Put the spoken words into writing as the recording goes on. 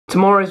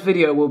Tomorrow's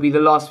video will be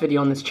the last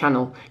video on this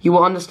channel. You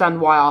will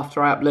understand why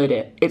after I upload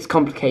it. It's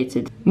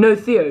complicated. No,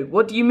 Theo,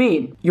 what do you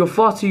mean? You're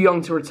far too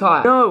young to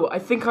retire. No, I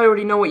think I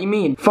already know what you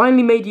mean.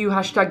 Finally made you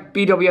hashtag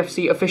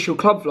BOLTON official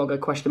club vlogger,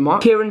 question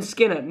mark. Kieran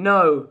Skinner,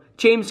 no.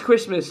 James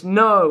Christmas,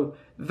 no.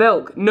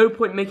 Velk, no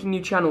point making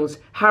new channels.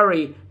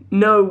 Harry,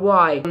 no,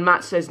 why? And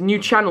Matt says new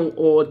channel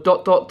or ...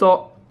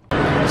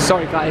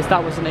 Sorry guys,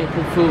 that was an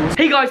April Fool's.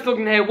 Hey guys,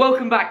 Thogden here,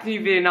 welcome back to the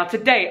new video. Now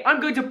today, I'm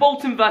going to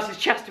Bolton versus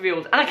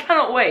Chesterfield, and I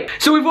cannot wait.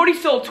 So we've already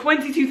sold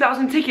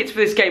 22,000 tickets for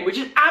this game, which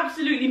is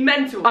absolutely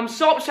mental. I'm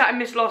so upset I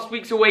missed last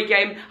week's away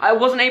game. I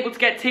wasn't able to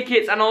get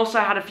tickets, and also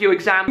had a few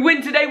exams. We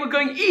win today, we're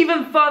going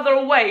even further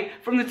away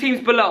from the teams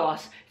below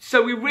us.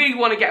 So we really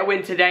want to get a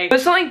win today. But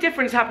something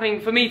different is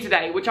happening for me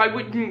today, which I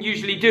wouldn't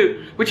usually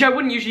do.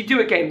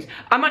 At games.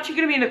 I'm actually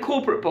going to be in a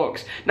corporate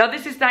box. Now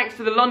this is thanks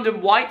to the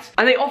London Whites,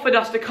 and they offered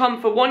us to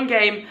come for one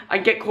game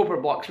and get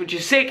corporate box, which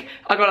is sick.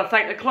 I got to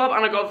thank the club,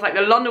 and I got to thank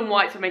the London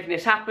Whites for making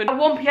this happen. At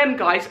 1 PM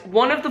guys,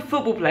 one of the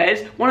football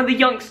players, one of the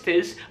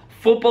youngsters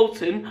for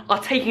Bolton are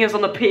taking us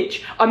on the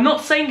pitch. I'm not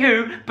saying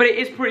who, but it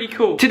is pretty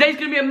cool. Today's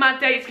gonna be a mad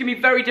day, it's gonna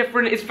be very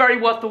different, it's very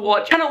worth the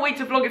watch. Cannot wait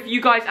to vlog it for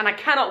you guys, and I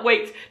cannot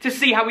wait to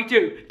see how we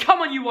do. Come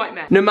on you white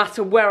men. No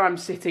matter where I'm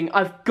sitting,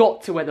 I've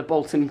got to wear the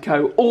Bolton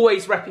coat.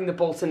 Always repping the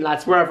Bolton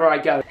lads wherever I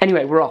go.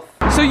 Anyway, we're off.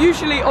 So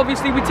usually,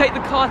 obviously, we take the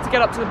car to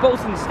get up to the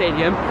Bolton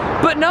Stadium,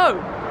 but no.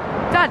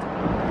 Dad,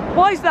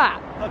 why is that?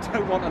 I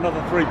don't want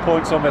another 3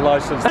 points on my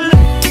licence.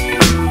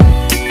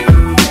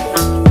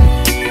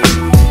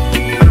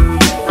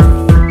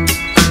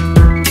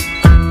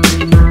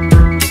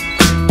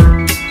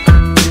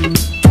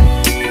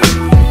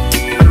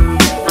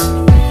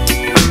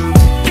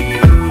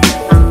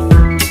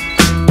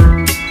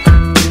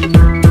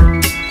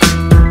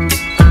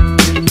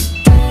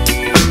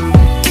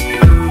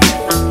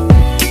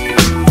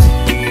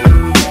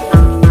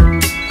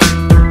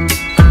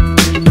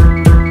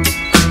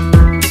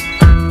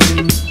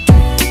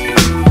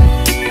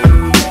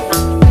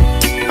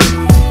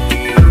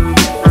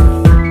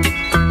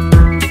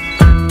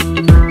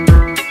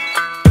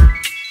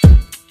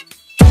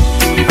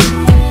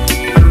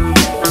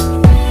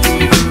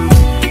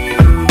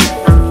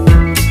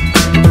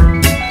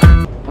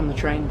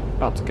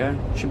 About to go,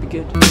 should be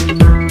good.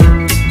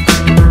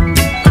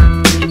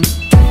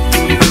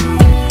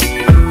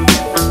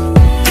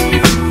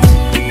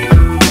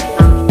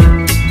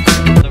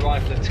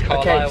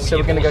 Okay, so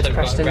we're going to go to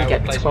Preston,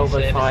 get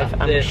 12:05,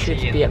 and we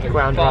should be at the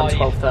ground around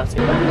 12:30.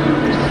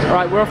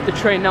 Alright, we're off the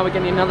train, now we're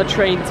getting another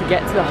train to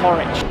get to the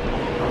Horwich.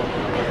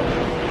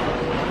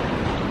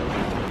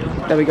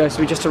 There we go, so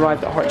we just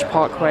arrived at Horwich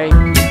Parkway.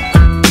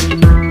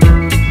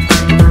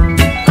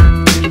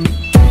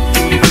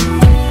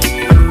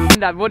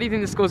 Dad, what do you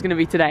think the score's going to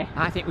be today?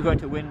 I think we're going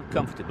to win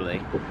comfortably.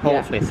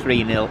 Hopefully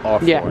 3-0 or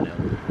 4-0.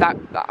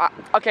 Yeah.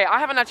 Okay, I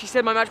haven't actually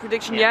said my match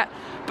prediction yet,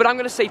 but I'm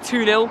going to say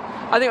 2-0.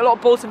 I think a lot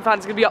of Bolton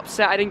fans are going to be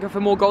upset I didn't go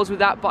for more goals with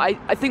that, but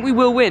I think we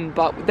will win.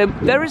 But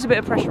there is a bit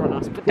of pressure on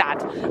us. But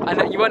Dad, I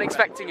know you weren't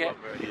expecting it.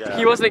 Yeah.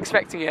 He wasn't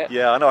expecting it.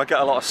 Yeah, I know I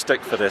get a lot of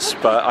stick for this,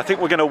 but I think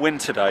we're going to win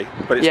today.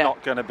 But it's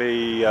not going to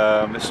be,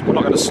 we're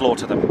not going to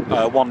slaughter them.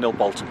 1-0 Bolton.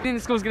 What do you think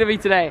the score's going to be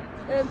today?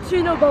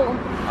 2-0 Bolton.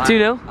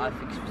 2-0? I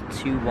think it's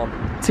 2-1.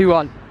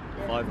 2-1.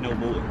 5-0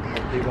 Bolton.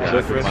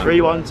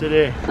 3-1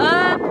 today.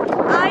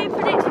 I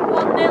predicted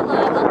 1-0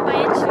 on my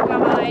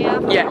Instagram. I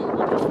have Yeah.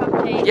 Wonders fan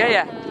page.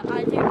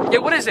 I do. Yeah,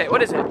 what is it?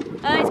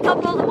 It's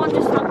called Bolton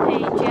Wonders fan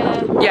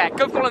page. Yeah,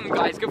 go follow them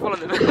guys, go follow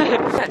them. What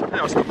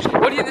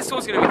do you think the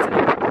score's going to be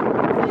today?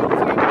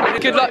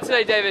 Good luck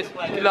today, David.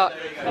 Good luck.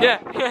 Yeah.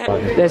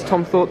 There's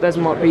Tom Thorpe, there's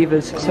Mark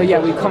Beavers. So yeah,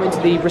 we've come into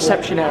the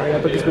reception area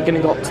because we're going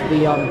to go up to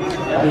the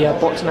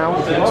box now.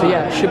 So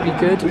yeah, it should be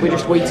good. We're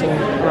just waiting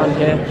around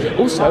here.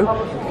 Also,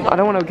 I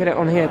don't want to get it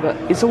on here, but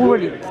it's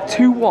already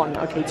 2-1.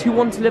 Okay,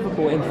 2-1 to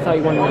Liverpool in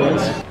 31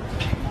 minutes.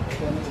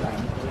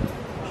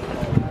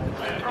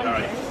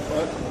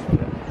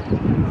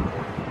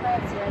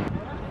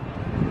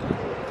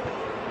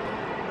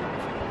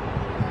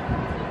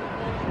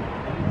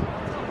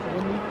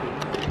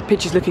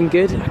 Pitch is looking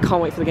good. I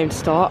can't wait for the game to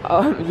start.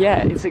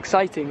 Yeah, it's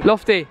exciting.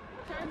 Lofty,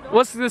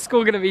 what's the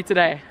score going to be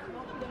today?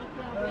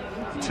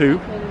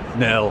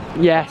 2-0.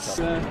 Yes.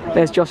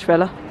 There's Josh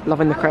Fella,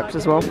 loving the crepes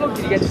as well. Did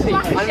you get to see?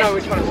 I don't know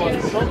which one it was.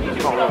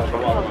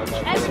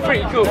 It's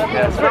pretty cool.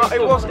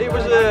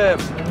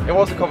 It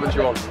was a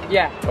Coventry one.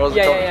 Yeah. It was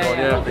a Coventry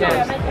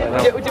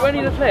one. Do any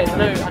of the players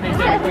know? I know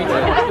David Green.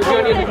 Do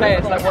any of the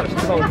players like watching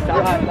the goals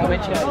that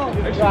mentioned it?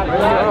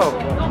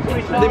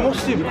 They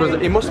must do, because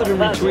it must have been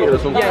retweeted or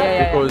something.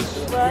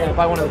 Because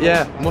by one of the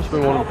it must have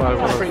been one of the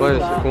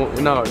players.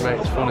 No, mate,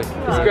 it's funny.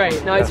 It's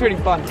great. No, it's really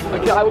fun.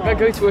 I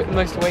go to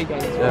most away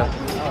games. Yeah.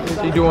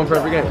 So you do one for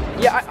every game?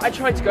 Yeah, I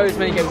try to go as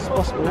many games as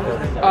possible.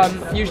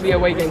 Usually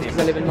away games because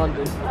I live in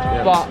London.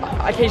 But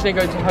occasionally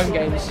I go to home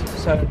games.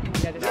 So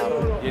yeah,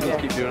 you need to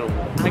keep doing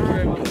them. Thank you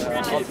very much.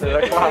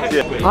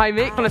 Hi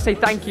Mick, I want to say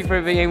thank you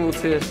for being able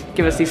to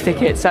give us these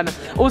tickets. And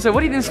also,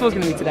 what do you think the score's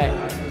going to be today?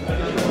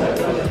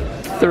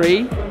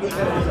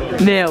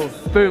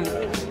 3-0. Boom.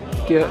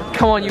 good.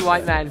 Come on, you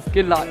white men.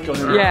 Good luck.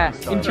 Yeah,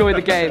 enjoy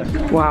the game.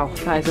 Wow,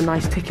 that is a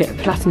nice ticket.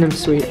 Platinum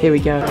Suite. Here we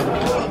go.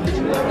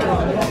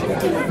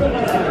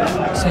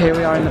 So here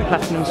we are in the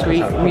Platinum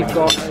Suite. We've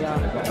got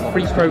a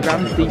free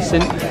program,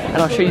 decent,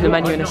 and I'll show you the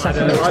menu in a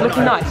second. It's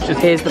looking nice.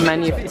 Here's the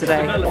menu for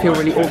today. I feel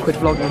really awkward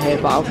vlogging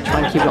here, but I'll try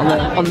and keep it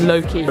on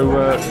low key. So,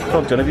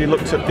 Thogden, have you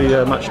looked at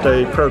the match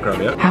day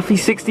program yet? Happy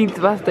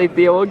 16th birthday,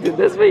 Theo Ogden,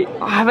 this week.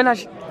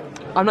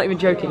 I'm not even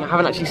joking. I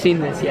haven't actually seen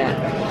this yet.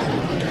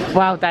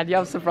 Wow, Dad, you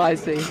have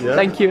surprised me. Yeah.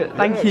 Thank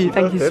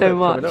you so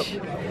much.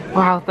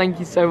 Wow, thank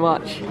you so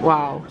much.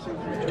 Wow.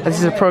 This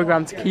is a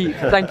program to keep.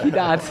 Thank you,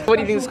 Dad. What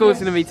do you think the score is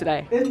going to be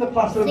today?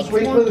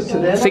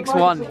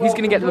 6-1. Who's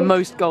going to get the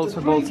most goals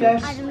for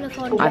Bolton?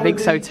 I think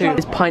so too.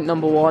 It's pint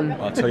number 1.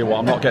 I'll tell you what,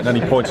 I'm not getting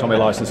any points on my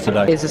licence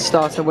today. Here's a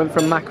starter, went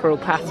from mackerel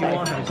patty.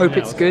 Hope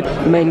it's good.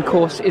 The main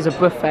course is a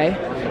buffet.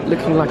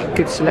 Looking like a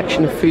good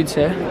selection of foods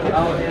here.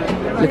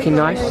 Looking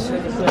nice.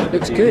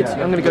 Looks good.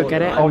 I'm going to go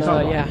get it.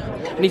 And, yeah.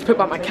 I need to put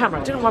back my camera.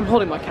 I don't know why I'm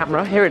holding my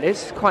camera. Here it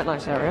is. Quite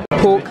nice area.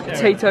 Pork,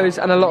 potatoes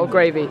and a lot of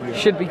gravy.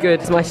 Should be good.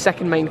 It's my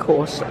second main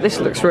course. This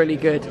looks really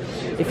good.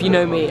 If you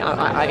know me,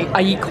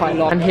 I eat quite a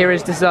lot. And here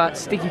is dessert.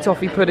 Sticky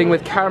toffee pudding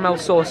with caramel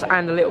sauce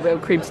and a little bit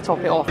of cream to top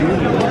it off.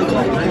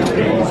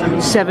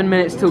 7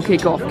 minutes till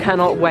kick-off.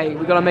 Cannot wait.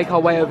 We've got to make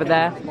our way over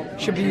there.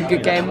 Should be a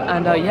good game.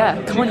 And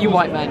yeah, come on you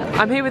white men.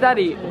 I'm here with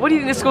Addy. What do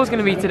you think the score's going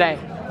to be today?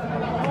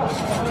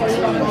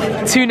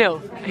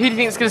 2-0. Who do you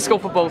think is going to score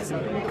for Bolton?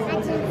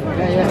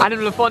 Adam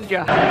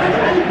Lafondra.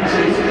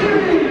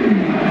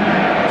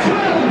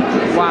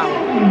 Wow.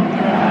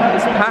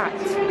 It's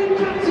packed.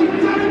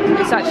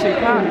 It's actually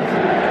packed.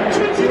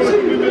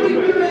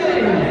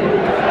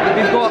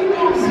 We've got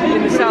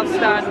in the south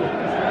stand.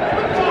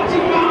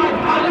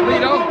 You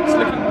know, it's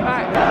looking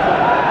packed.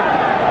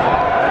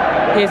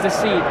 Here's the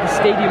seat. The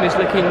stadium is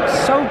looking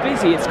so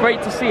busy. It's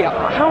great to see.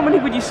 How many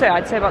would you say?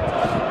 I'd say about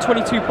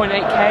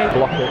 22.8k.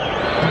 Block it.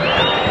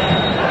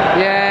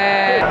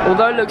 Yeah.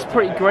 Although it looks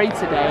pretty grey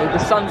today, the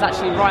sun's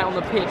actually right on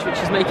the pitch, which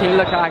is making it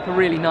look like a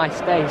really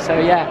nice day. So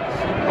yeah.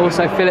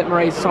 Also, Philip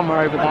Murray's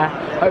somewhere over there.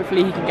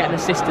 Hopefully he can get an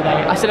assist today.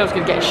 I said I was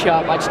going to get a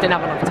shirt, but I just didn't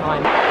have enough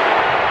time.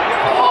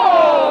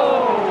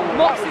 Oh!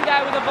 Moxie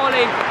there with a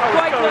volley.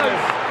 Quite close.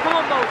 Come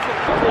on, Bolton.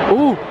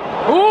 Ooh.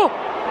 Ooh.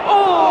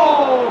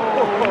 Oh!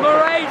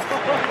 Murray.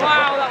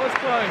 Wow, that was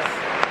close.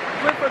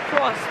 Went for a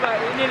cross, but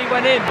it nearly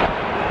went in.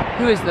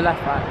 Who is the left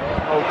back?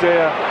 Oh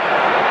dear.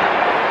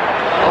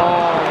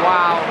 Oh,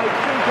 wow.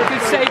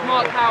 Good save,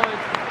 Mark Howard.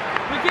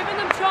 We're giving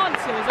them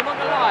chances, I'm not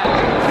gonna lie.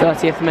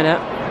 30th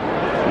minute.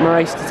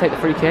 Moraes to take the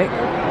free kick.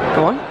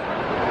 Go on.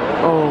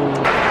 Oh.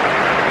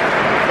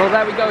 Well,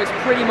 there we go. It's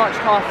pretty much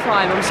half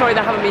time. I'm sorry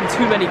there haven't been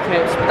too many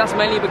clips, but that's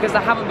mainly because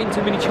there haven't been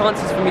too many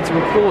chances for me to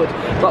record.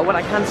 But what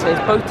I can say is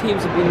both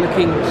teams have been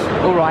looking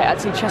alright.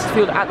 I'd say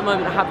Chesterfield at the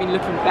moment have been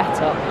looking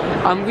better.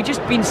 We've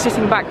just been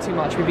sitting back too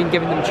much. We've been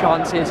giving them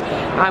chances.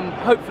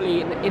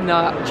 Hopefully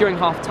during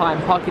half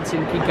time,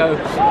 Parkinson can go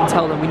and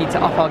tell them we need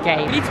to up our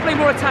game. We need to play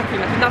more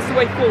attacking. I think that's the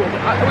way forward.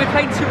 We're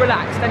playing too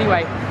relaxed.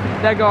 Anyway,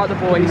 there go out the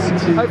boys.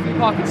 Hopefully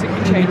Parkinson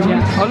can change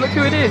it. Oh, look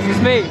who it is.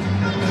 It's me.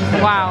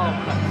 Wow.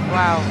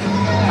 Wow.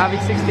 Happy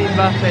 16th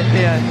birthday,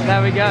 Theo.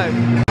 There we go.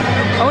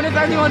 I wonder if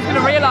anyone's going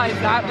to realise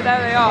that, but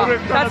there they are.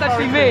 That's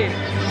actually me.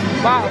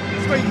 Wow,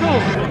 it's pretty cool.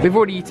 We've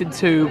already eaten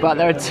 2, but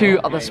there are 2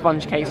 other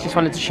sponge cakes. Just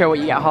wanted to show what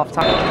you get at half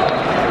time.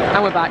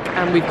 And we're back,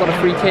 and we've got a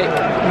free kick.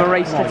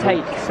 Moraes to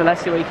take, so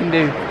let's see what he can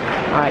do.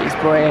 Alright, he's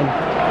brought in.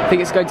 I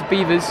think it's going to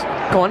Beavers.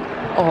 Go on.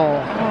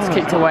 Oh, it's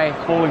kicked away.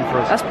 Falling for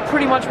us. That's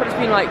pretty much what it's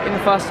been like in the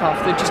first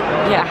half. It just,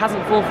 yeah, it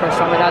hasn't fallen for us,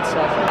 like my dad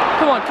said.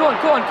 Come on, come on,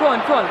 come on, come on,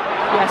 come on.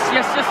 Yes,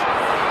 yes, just.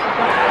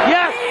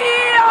 Yes!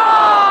 Yeah!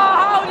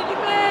 How did you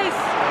miss?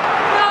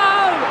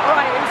 No!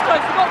 Alright, it was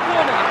close. We got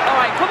corner.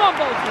 Alright, come on,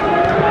 Bolton.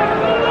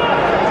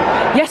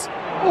 Yes!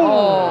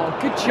 Oh,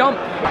 good jump.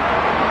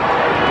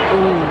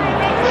 Ooh.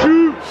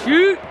 Shoot!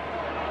 Shoot!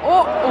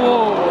 Oh!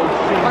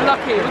 Oh!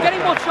 Unlucky. We're getting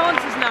more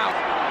chances now.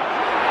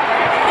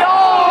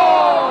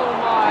 Oh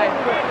my!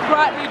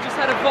 Bradley just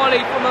had a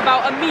volley from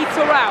about a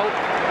metre out.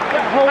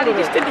 And he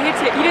just didn't hit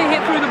it. He didn't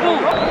hit through the ball.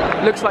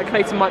 Looks like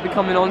Clayton might be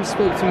coming on.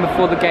 Spoke to him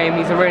before the game.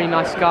 He's a really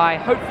nice guy.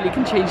 Hopefully he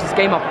can change this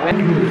game up a bit.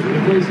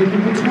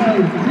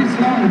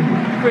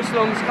 Chris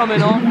Long's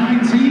coming on.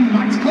 Max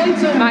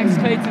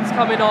Clayton's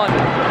coming on.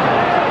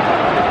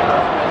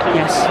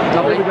 Yes,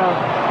 lovely.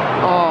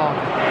 Oh,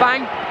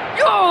 bang.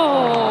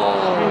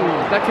 Oh!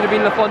 That could have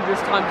been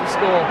Lafondra's time to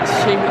score. It's a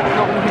shame we're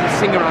not going to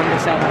sing around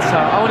this end, so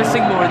I want to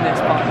sing more in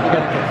this part.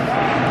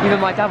 Even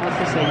my dad wants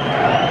to sing.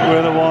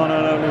 We're the one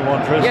and only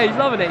one, Chris. Yeah, he's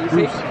loving it, you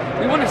see.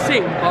 We want to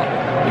sing, but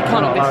we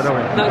can't at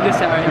this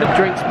area. The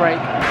drinks break.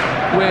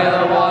 We're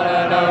the one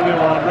and only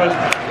one, Chris.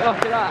 Look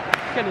at that.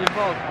 Getting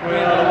involved.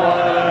 We're the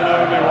one and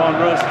only one,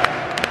 Chris.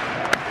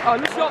 Oh,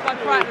 good shot by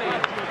Bradley.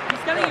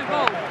 He's getting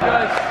involved.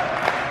 Good.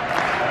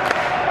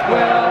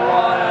 We're the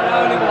one and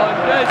only one,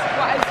 Chris.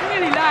 It's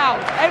really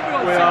loud.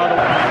 Everyone's singing.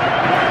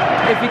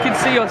 If you can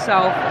see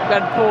yourself,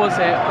 then pause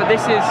it. But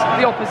this is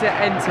the opposite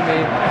end to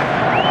me.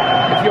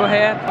 If you're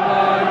here,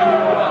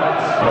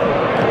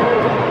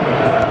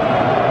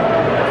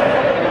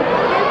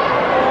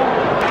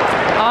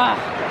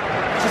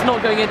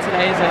 not going in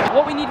today, is it?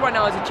 What we need right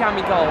now is a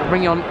jammy goal.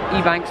 Bring on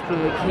Ebanks,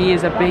 he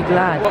is a big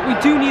lad. But we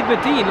do need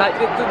Vadine, like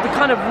the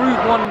kind of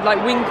route one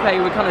like wing play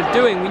we're kind of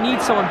doing. We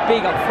need someone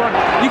big up front.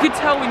 You could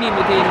tell we need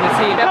Vadine in the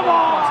team. Come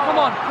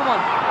on!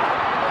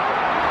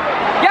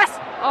 Yes!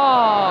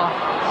 Oh!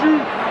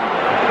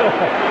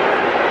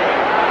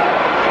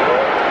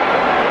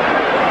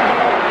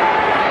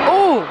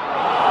 Oh!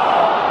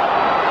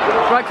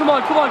 Right, come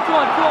on.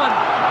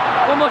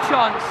 One more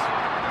chance.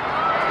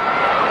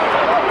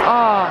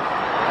 Ah.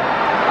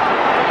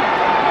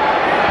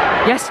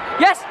 Yes!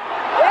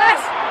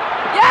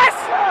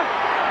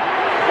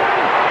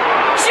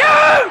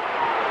 Shoot!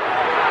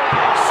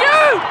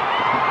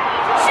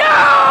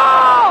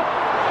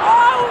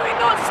 Oh, we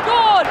not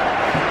scored!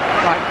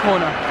 Right,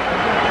 corner.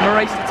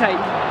 Race to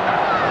take.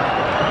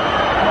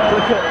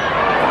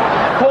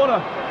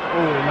 Corner.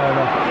 Oh,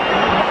 no.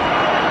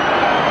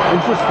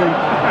 Interesting.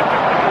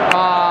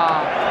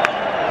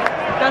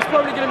 That's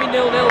probably going to be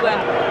 0-0 then.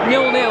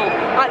 0-0.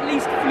 At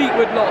least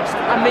Fleetwood lost.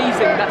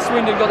 Amazing that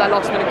Swindon got that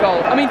last minute goal.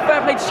 I mean,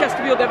 fair play to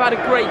Chesterfield, they've had a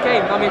great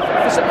game. I mean,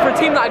 for a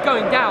team that are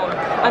going down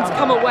and to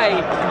come away,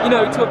 you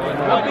know, to a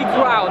big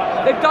crowd,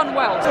 they've done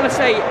well. I just want to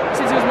say,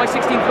 since it was my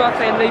 16th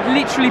birthday and they've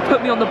literally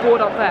put me on the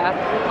board up there,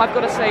 I've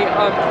got to say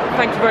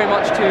thank you very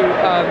much to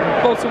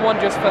Bolton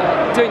Wanderers for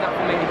doing that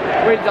for me.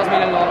 It really does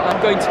mean a lot. I'm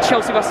going to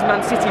Chelsea vs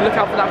Man City. Look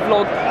out for that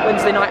vlog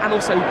Wednesday night, and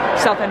also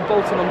Southend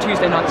Bolton on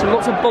Tuesday night. So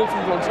lots of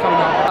Bolton vlogs coming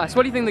up. So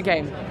what do you think of the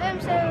game?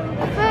 So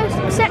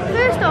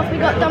first off we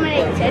got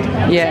dominated.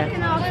 Yeah.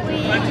 Second half we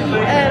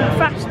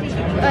thrashed it.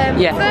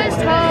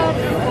 First half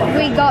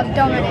we got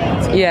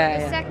dominated.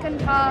 Yeah.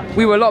 Second half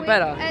we were a lot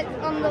better.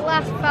 On the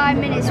last 5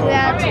 minutes we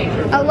had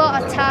a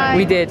lot of time.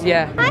 We did,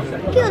 yeah. I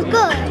think it was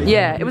good.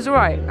 Yeah, it was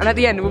alright. And at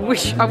the end,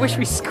 I wish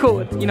we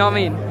scored. You know what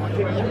I mean?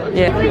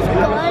 Yeah. It was good.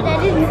 I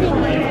didn't think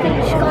we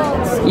finished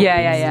goals.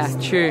 Yeah.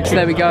 True. So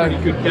there we go.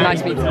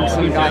 Nice meeting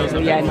some guys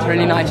at the end.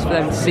 Really nice for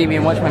them to see me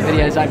and watch my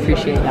videos. I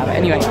appreciate that. But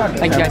anyway,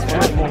 thank you guys for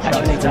watching. Catch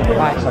you later.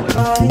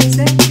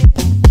 Bye.